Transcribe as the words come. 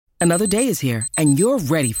Another day is here, and you're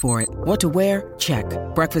ready for it. What to wear? Check.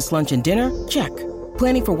 Breakfast, lunch, and dinner? Check.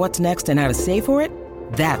 Planning for what's next and how to save for it?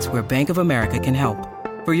 That's where Bank of America can help.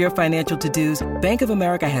 For your financial to-dos, Bank of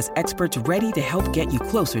America has experts ready to help get you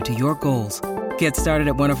closer to your goals. Get started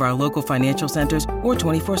at one of our local financial centers or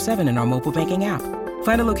 24/7 in our mobile banking app.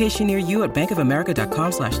 Find a location near you at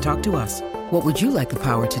bankofamerica.com/talktous. What would you like the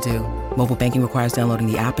power to do? Mobile banking requires downloading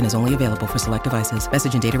the app and is only available for select devices.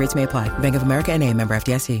 Message and data rates may apply. Bank of America N.A., member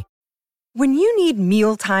FDIC. When you need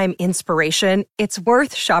mealtime inspiration, it's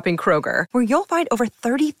worth shopping Kroger, where you'll find over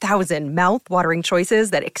 30,000 mouth-watering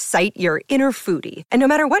choices that excite your inner foodie. And no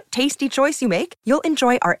matter what tasty choice you make, you'll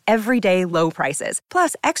enjoy our everyday low prices,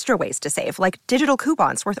 plus extra ways to save, like digital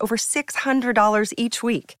coupons worth over $600 each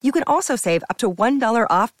week. You can also save up to $1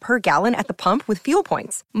 off per gallon at the pump with fuel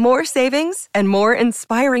points. More savings and more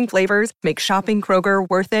inspiring flavors make shopping Kroger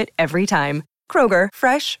worth it every time. Kroger,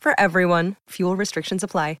 fresh for everyone. Fuel restrictions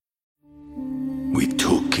apply. We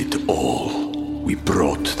took it all. We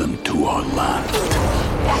brought them to our land.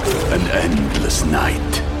 An endless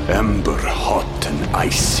night, ember hot and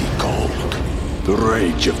icy cold. The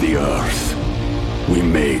rage of the earth. We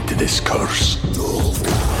made this curse.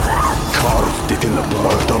 Carved it in the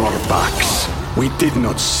blood on our backs. We did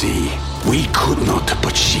not see. We could not,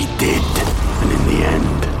 but she did. And in the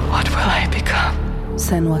end... What will I become?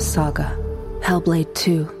 Senua's Saga. Hellblade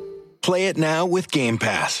 2. Play it now with Game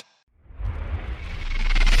Pass.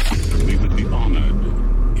 We would be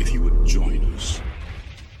honored if you would join us.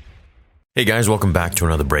 Hey guys, welcome back to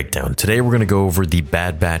another breakdown. Today we're going to go over the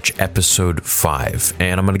Bad Batch episode 5,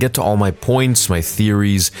 and I'm going to get to all my points, my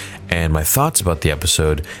theories, and my thoughts about the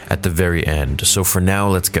episode at the very end. So for now,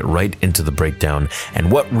 let's get right into the breakdown and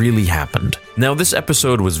what really happened. Now, this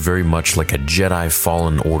episode was very much like a Jedi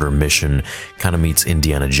Fallen Order mission, kind of meets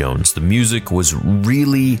Indiana Jones. The music was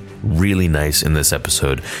really, really nice in this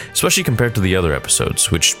episode, especially compared to the other episodes,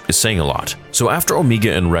 which is saying a lot. So after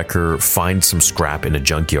Omega and Wrecker find some scrap in a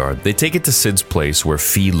junkyard, they take it to Sid's place where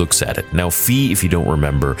Fee looks at it. Now, Fee, if you don't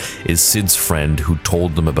remember, is Sid's friend who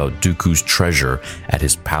told them about Dooku's treasure at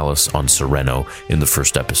his palace on Sereno in the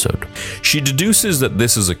first episode. She deduces that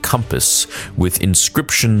this is a compass with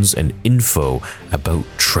inscriptions and info about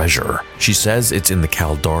treasure. She says it's in the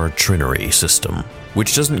Kaldar Trinary system,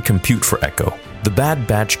 which doesn't compute for Echo. The Bad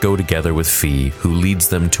Batch go together with Fee, who leads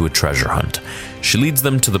them to a treasure hunt. She leads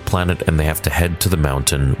them to the planet and they have to head to the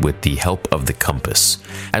mountain with the help of the compass.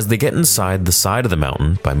 As they get inside the side of the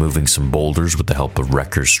mountain by moving some boulders with the help of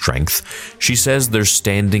Wrecker's strength, she says they're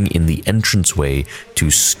standing in the entranceway to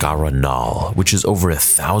Skara Nal, which is over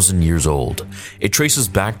 1,000 years old. It traces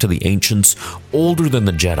back to the ancients, older than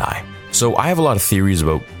the Jedi. So I have a lot of theories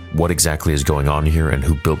about what exactly is going on here and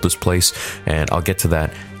who built this place, and I'll get to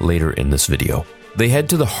that later in this video. They head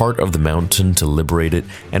to the heart of the mountain to liberate it,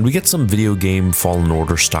 and we get some video game Fallen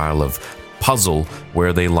Order style of puzzle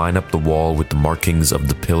where they line up the wall with the markings of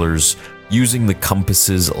the pillars using the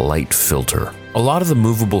compass's light filter. A lot of the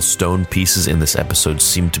movable stone pieces in this episode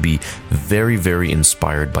seem to be very, very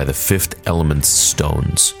inspired by the Fifth Element's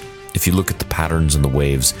stones. If you look at the patterns and the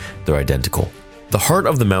waves, they're identical. The heart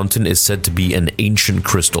of the mountain is said to be an ancient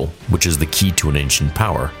crystal, which is the key to an ancient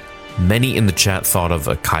power. Many in the chat thought of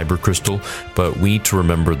a Kyber crystal, but we need to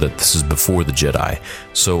remember that this is before the Jedi,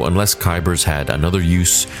 so unless Kybers had another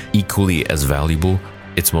use equally as valuable,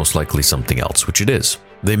 it's most likely something else, which it is.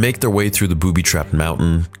 They make their way through the booby-trapped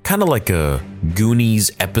mountain, kind of like a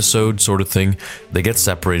Goonies episode sort of thing. They get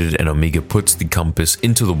separated and Omega puts the compass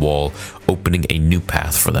into the wall, opening a new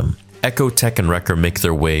path for them. Echo, Tech, and Wrecker make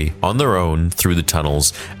their way on their own through the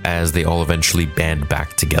tunnels as they all eventually band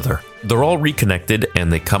back together. They're all reconnected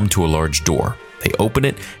and they come to a large door. They open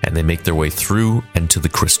it and they make their way through and to the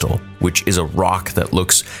crystal, which is a rock that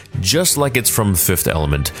looks just like it's from the Fifth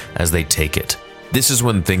Element as they take it. This is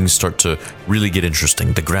when things start to really get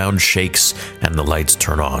interesting. The ground shakes and the lights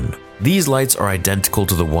turn on. These lights are identical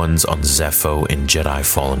to the ones on ZEFFO in Jedi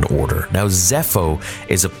Fallen Order. Now, ZEFFO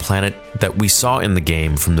is a planet that we saw in the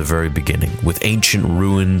game from the very beginning, with ancient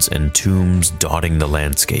ruins and tombs dotting the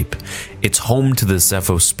landscape. It's home to the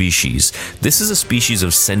ZEFFO species. This is a species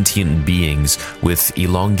of sentient beings with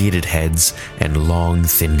elongated heads and long,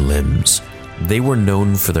 thin limbs. They were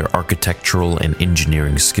known for their architectural and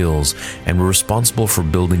engineering skills and were responsible for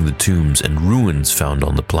building the tombs and ruins found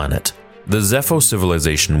on the planet. The ZEFFO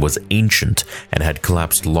civilization was ancient and had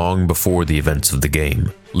collapsed long before the events of the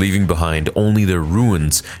game, leaving behind only their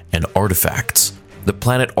ruins and artifacts. The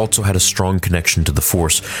planet also had a strong connection to the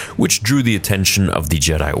Force, which drew the attention of the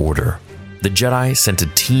Jedi Order. The Jedi sent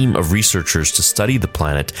a team of researchers to study the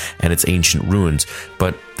planet and its ancient ruins,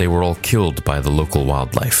 but they were all killed by the local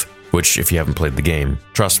wildlife. which if you haven't played the game,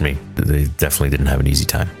 trust me, they definitely didn't have an easy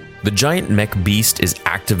time. The giant mech beast is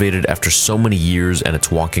activated after so many years, and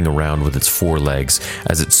it's walking around with its 4 legs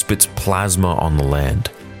as it spits plasma on the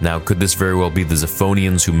land. Now, could this very well be the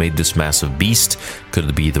Zephonians who made this massive beast? Could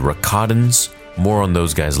it be the Rakadans? More on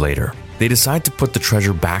those guys later. They decide to put the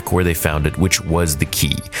treasure back where they found it, which was the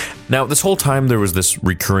key. Now, this whole time there was this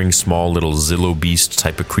recurring small little Zillo beast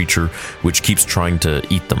type of creature which keeps trying to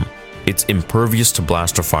eat them. It's impervious to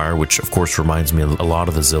blaster fire, which of course reminds me a lot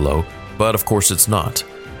of the Zillo, but of course it's not.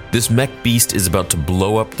 This mech beast is about to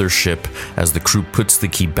blow up their ship as the crew puts the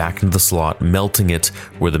key back into the slot, melting it,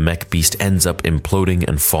 where the mech beast ends up imploding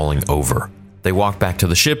and falling over. They walk back to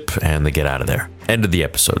the ship and they get out of there. End of the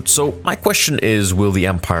episode. So my question is, will the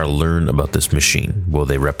Empire learn about this machine? Will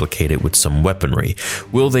they replicate it with some weaponry?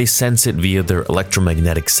 Will they sense it via their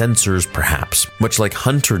electromagnetic sensors, perhaps? Much like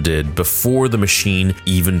Hunter did before the machine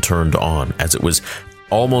even turned on, as it was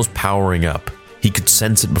almost powering up. He could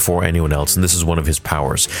sense it before anyone else, and this is one of his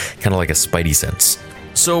powers, kind of like a spidey sense.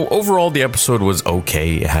 So overall, the episode was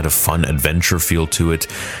okay. It had a fun adventure feel to it.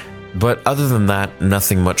 But other than that,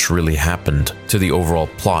 nothing much really happened to the overall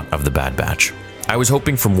plot of The Bad Batch. I was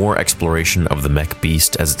hoping for more exploration of the mech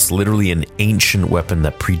beast, as it's literally an ancient weapon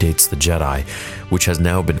that predates the Jedi, which has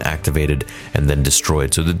now been activated and then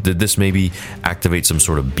destroyed. So did this maybe activate some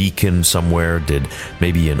sort of beacon somewhere? Did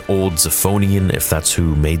maybe an old Zephonian, if that's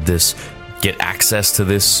who made this, get access to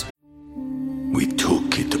this? We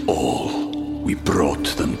took it all. We brought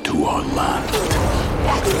them to our land.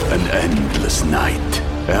 An endless night,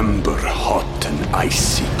 ember hot and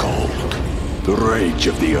icy cold. The rage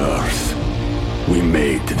of the earth. We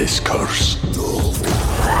made this curse.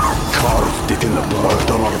 Carved it in the blood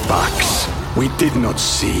on our backs. We did not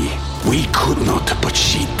see. We could not, but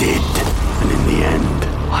she did. And in the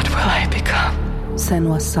end... What will I become?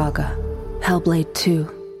 Senua's Saga. Hellblade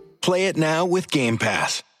 2. Play it now with Game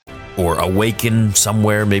Pass. Or awaken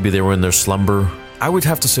somewhere, maybe they were in their slumber. I would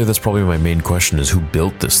have to say that's probably my main question, is who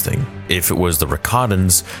built this thing? If it was the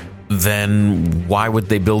Rakadans, then why would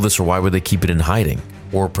they build this, or why would they keep it in hiding?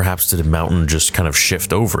 Or perhaps did a mountain just kind of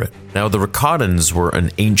shift over it? Now, the Rakadans were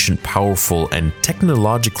an ancient, powerful, and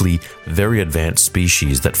technologically very advanced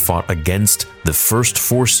species that fought against the first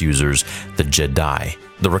Force users, the Jedi.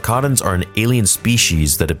 The Rakadans are an alien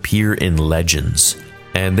species that appear in legends,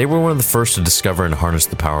 and they were one of the first to discover and harness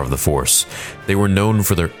the power of the Force. They were known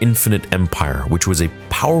for their infinite empire, which was a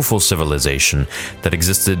powerful civilization that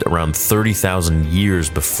existed around 30,000 years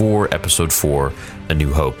before Episode 4, A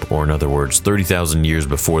New Hope, or in other words, 30,000 years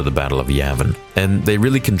before the Battle of Yavin. And they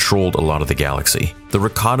really controlled a lot of the galaxy. The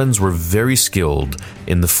Rakadans were very skilled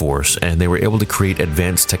in the Force, and they were able to create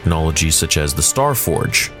advanced technologies such as the Star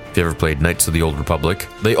Forge. If you ever played Knights of the Old Republic,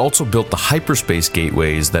 they also built the hyperspace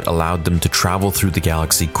gateways that allowed them to travel through the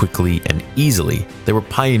galaxy quickly and easily. They were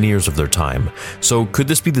pioneers of their time. So could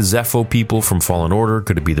this be the ZEFFO people from Fallen Order?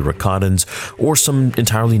 Could it be the Rakadans? Or some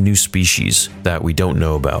entirely new species that we don't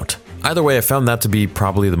know about? Either way, I found that to be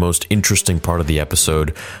probably the most interesting part of the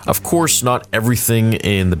episode. Of course, not everything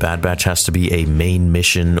in The Bad Batch has to be a main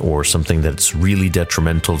mission or something that's really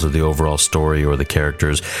detrimental to the overall story or the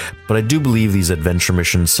characters, but I do believe these adventure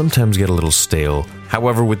missions sometimes get a little stale.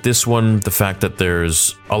 However, with this one, the fact that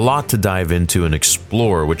there's a lot to dive into and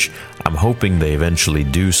explore, which I'm hoping they eventually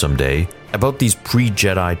do someday, about these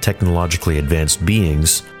pre-Jedi technologically advanced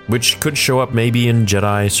beings, which could show up maybe in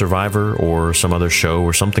Jedi Survivor or some other show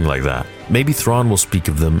or something like that. Maybe Thrawn will speak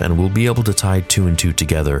of them and we'll be able to tie 2 and 2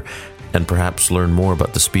 together and perhaps learn more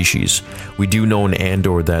about the species. We do know in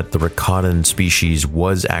Andor that the Rakadan species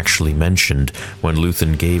was actually mentioned when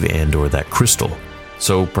Luthen gave Andor that crystal.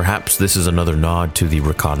 So perhaps this is another nod to the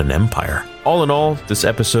Rakadan Empire. All in all, this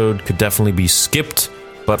episode could definitely be skipped,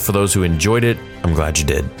 but for those who enjoyed it, I'm glad you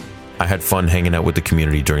did. I had fun hanging out with the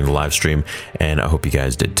community during the live stream, and I hope you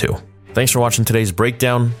guys did too. Thanks for watching today's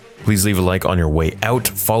breakdown. Please leave a like on your way out.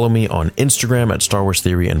 Follow me on Instagram at Star Wars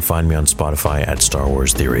Theory and find me on Spotify at Star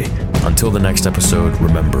Wars Theory. Until the next episode,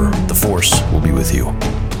 remember, the Force will be with you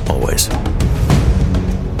always.